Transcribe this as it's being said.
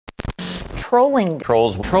trolling.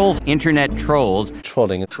 Trolls. Trolls. Internet trolls.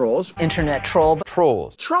 Trolling. Trolls. Internet troll.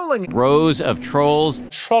 Trolls. Trolling. Rows of trolls.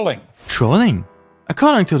 Trolling. Trolling,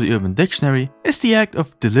 according to the Urban Dictionary, is the act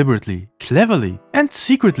of deliberately, cleverly, and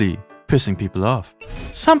secretly pissing people off.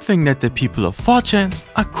 Something that the people of 4chan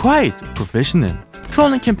are quite proficient in.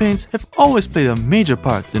 Trolling campaigns have always played a major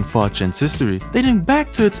part in 4chan's history, dating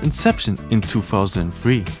back to its inception in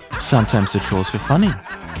 2003. Sometimes the trolls were funny,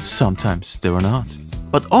 sometimes they were not.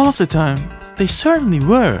 But all of the time, they certainly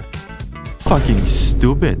were fucking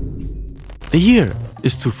stupid. The year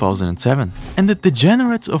is 2007, and the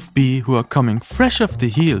degenerates of B who are coming fresh off the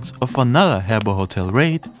heels of another Habbo Hotel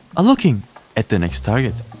raid are looking at the next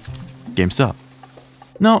target, GameStop.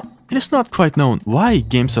 Now, it is not quite known why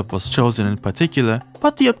GameStop was chosen in particular,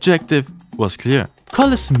 but the objective was clear.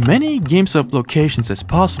 Call as many GameStop locations as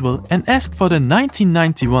possible and ask for the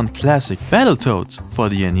 1991 classic Battletoads for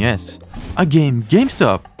the NES, a game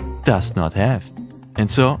GameStop does not have. And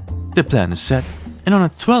so, the plan is set, and on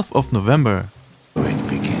the 12th of November, It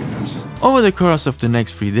begins. over the course of the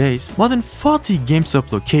next 3 days, more than 40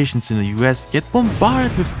 GameStop locations in the US get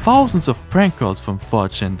bombarded with thousands of prank calls from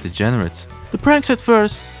 4chan degenerates. The pranks at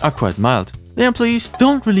first are quite mild. The employees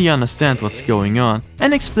don't really understand what's going on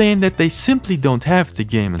and explain that they simply don't have the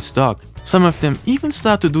game in stock. Some of them even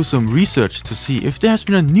start to do some research to see if there has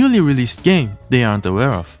been a newly released game they aren't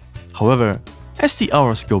aware of. However, as the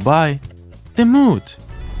hours go by, the mood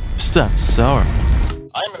starts to sour.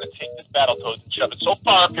 I'm gonna take this Battletoads and shove it so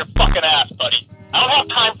far up your fucking ass, buddy. I don't have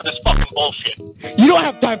time for this fucking bullshit. You don't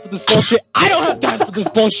have time for this bullshit. I don't have time for this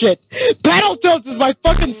bullshit. Battletoads is my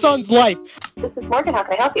fucking son's life. This is Morgan. How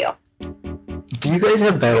can I help you? Do you guys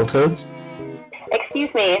have Battletoads?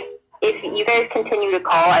 Excuse me. If you guys continue to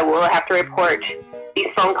call, I will have to report these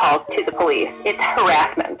phone calls to the police. It's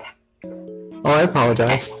harassment. Oh, I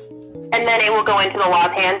apologize. And then it will go into the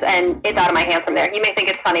law's hands, and it's out of my hands from there. You may think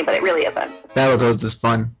it's funny, but it really isn't. Battletoads is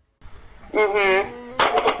fun.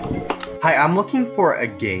 Hi, I'm looking for a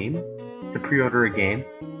game, to pre-order a game.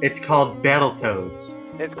 It's called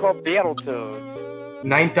Battletoads. It's called Battletoads.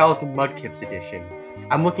 9000 Mudkips edition.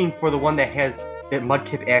 I'm looking for the one that has the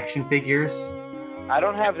Mudkip action figures. I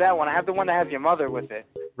don't have that one. I have the one that has your mother with it.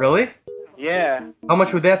 Really? Yeah. How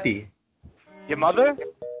much would that be? Your mother?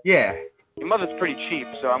 Yeah. Your mother's pretty cheap,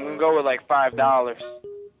 so I'm gonna go with like $5.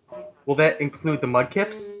 Will that include the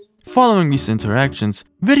Mudkips? Following these interactions,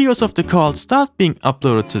 videos of the call start being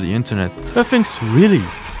uploaded to the internet, where things really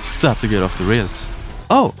start to get off the rails.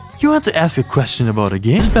 Oh, you want to ask a question about a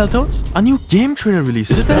game? Is Battletoads? A new game trailer release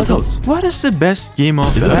is Battletoads. What is the best game of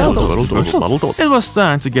Battletoads? It was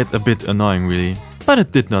starting to get a bit annoying really, but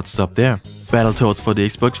it did not stop there. Battletoads for the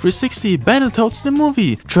Xbox 360, Battletoads the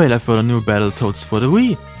movie, trailer for the new Battletoads for the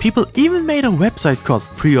Wii. People even made a website called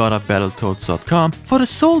preorderbattletoads.com for the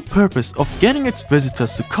sole purpose of getting its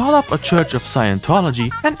visitors to call up a Church of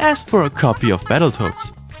Scientology and ask for a copy of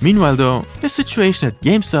Battletoads. Meanwhile though, the situation at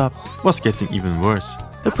GameStop was getting even worse.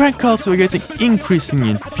 The prank calls were getting increasingly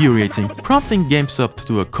infuriating, prompting GameStop to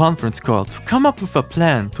do a conference call to come up with a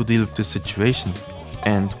plan to deal with the situation.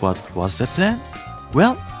 And what was that plan?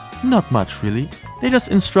 Well, not much really. They just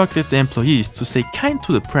instructed the employees to stay kind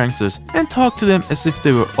to the pranksters and talk to them as if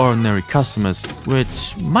they were ordinary customers,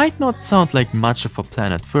 which might not sound like much of a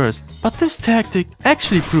plan at first, but this tactic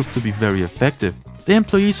actually proved to be very effective. The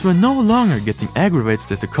employees were no longer getting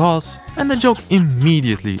aggravated at the calls, and the joke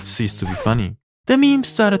immediately ceased to be funny. The meme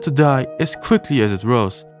started to die as quickly as it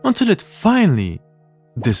rose, until it finally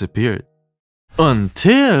disappeared.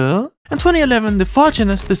 Until in 2011 the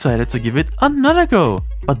 4chaners decided to give it another go,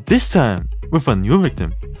 but this time with a new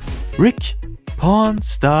victim. Rick Pawn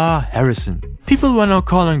Star Harrison. People were now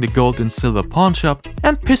calling the gold and silver pawn shop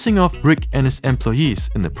and pissing off Rick and his employees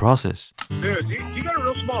in the process. Dude, you got a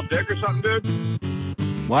real small dick or something, dude?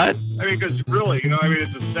 What? I mean, because really,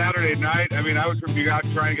 it's a Saturday night. I mean, I would be out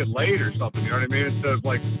trying to get laid or something, you know what I mean? Instead of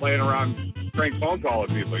like playing around, prank phone call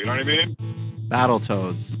with people, you know what I mean?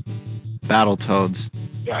 Battletoads. Battletoads.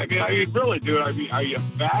 Yeah, I mean, really, dude. I mean, are you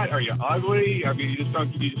fat? Are you ugly? I mean,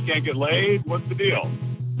 you just can't get laid. What's the deal?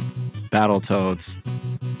 Battletoads.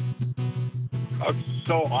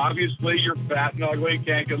 So obviously you're fat and ugly and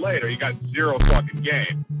can't get laid, or you got zero fucking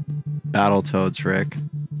game. Battletoads, Rick.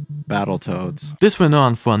 Battletoads. This went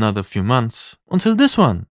on for another few months, until this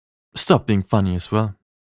one stopped being funny as well.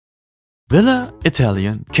 Villa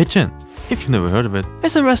Italian Kitchen, if you've never heard of it,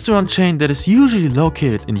 is a restaurant chain that is usually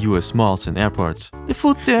located in US malls and airports. The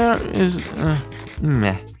food there is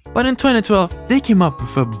meh. But in 2012, they came up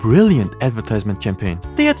with a brilliant advertisement campaign.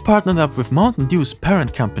 They had partnered up with Mountain Dew's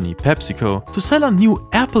parent company PepsiCo to sell a new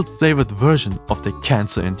apple-flavored version of the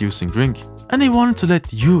cancer-inducing drink. and they wanted to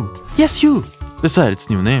let you, yes you, decide its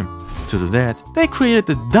new name. To do that, they created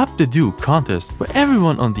the Dub the Dew contest where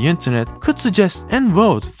everyone on the internet could suggest and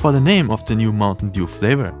vote for the name of the new Mountain Dew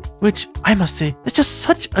flavor. Which, I must say, is just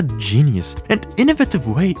such a genius and innovative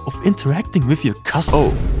way of interacting with your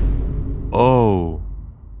customer. Oh.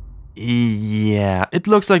 Yeah, it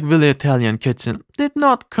looks like Ville Italian Kitchen did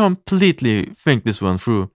not completely think this one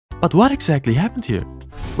through. But what exactly happened here?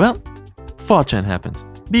 Well, 4chan happened.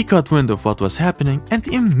 B caught wind of what was happening and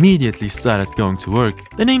immediately started going to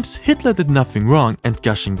work. The names Hitler Did Nothing Wrong and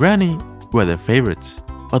Gushing Granny were their favorites.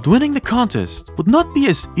 But winning the contest would not be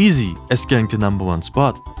as easy as getting the #1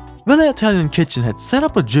 spot. Ville Italian Kitchen had set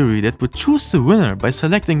up a jury that would choose the winner by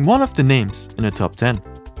selecting one of the names in the top 10.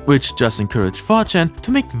 Which just encouraged 4chan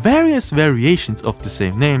to make various variations of the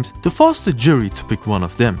same names to force the jury to pick one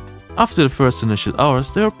of them. After the first initial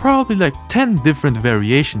hours, there were probably like 10 different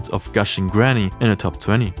variations of Gushing Granny in the top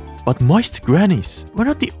 20. But Moist Grannies were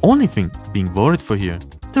not the only thing being voted for here.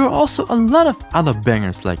 There were also a lot of other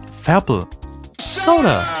bangers like Fapple,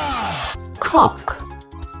 Soda, Coke,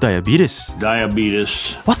 Diabetes.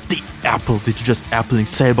 What the apple did you just appling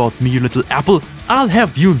say about me, you little apple? I'll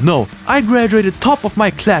have you know, I graduated top of my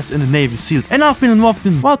class in the Navy SEALs and I've been involved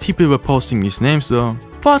in while people were posting these names though.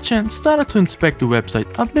 4chan started to inspect the website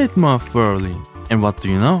a bit more thoroughly. And what do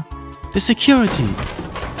you know? The security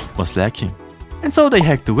was lacking. And so they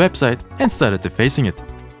hacked the website and started defacing it.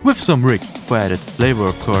 With some rig for added flavor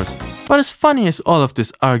of course. But as funny as all of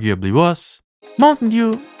this arguably was, Mountain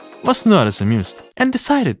Dew was not as amused and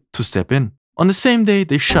decided to step in. On the same day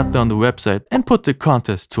they shut down the website and put the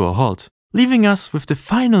contest to a halt, leaving us with the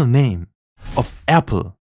final name of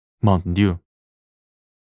Apple Mountain Dew.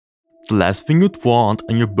 The last thing you'd want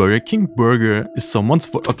on your Burger King burger is someone's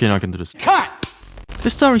okay, now I can do this. Cut! The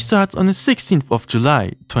story starts on the 16th of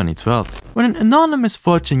July 2012, when an anonymous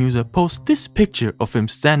 4chan user posts this picture of him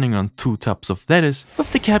standing on 2 tubs of lettuce with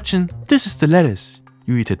the caption, "This is the lettuce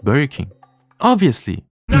you eat at Burger King." Obviously,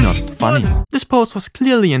 not funny. This post was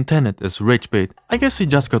clearly intended as rage bait. I guess he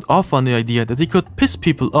just got off on the idea that he could piss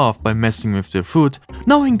people off by messing with their food,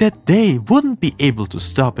 knowing that they wouldn't be able to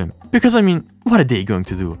stop him. Because I mean, what are they going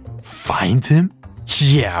to do? Find him?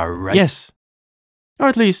 Yeah, right. Yes. Or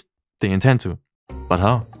at least, they intend to. But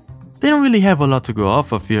how? They don't really have a lot to go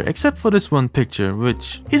off of here except for this one picture,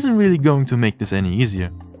 which isn't really going to make this any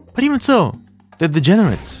easier. But even so, the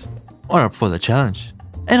degenerates are up for the challenge.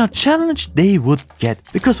 And a challenge they would get,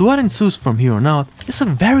 because what ensues from here on out is a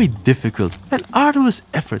very difficult and arduous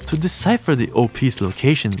effort to decipher the OP's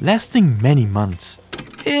location lasting many months.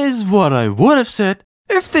 Is what I would have said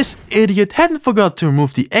if this idiot hadn't forgot to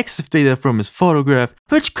remove the EXIF data from his photograph,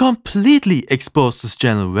 which completely exposed his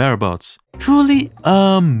general whereabouts. Truly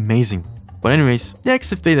amazing. But anyways, the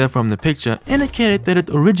EXIF data from the picture indicated that it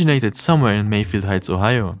originated somewhere in Mayfield Heights,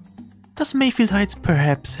 Ohio. Does Mayfield Heights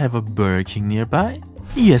perhaps have a Burger King nearby?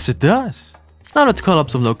 Yes, it does. Now let's call up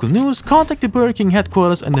some local news, contact the Burger King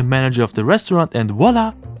headquarters and the manager of the restaurant, and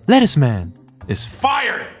voila, Lettuce Man is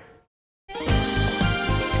fired!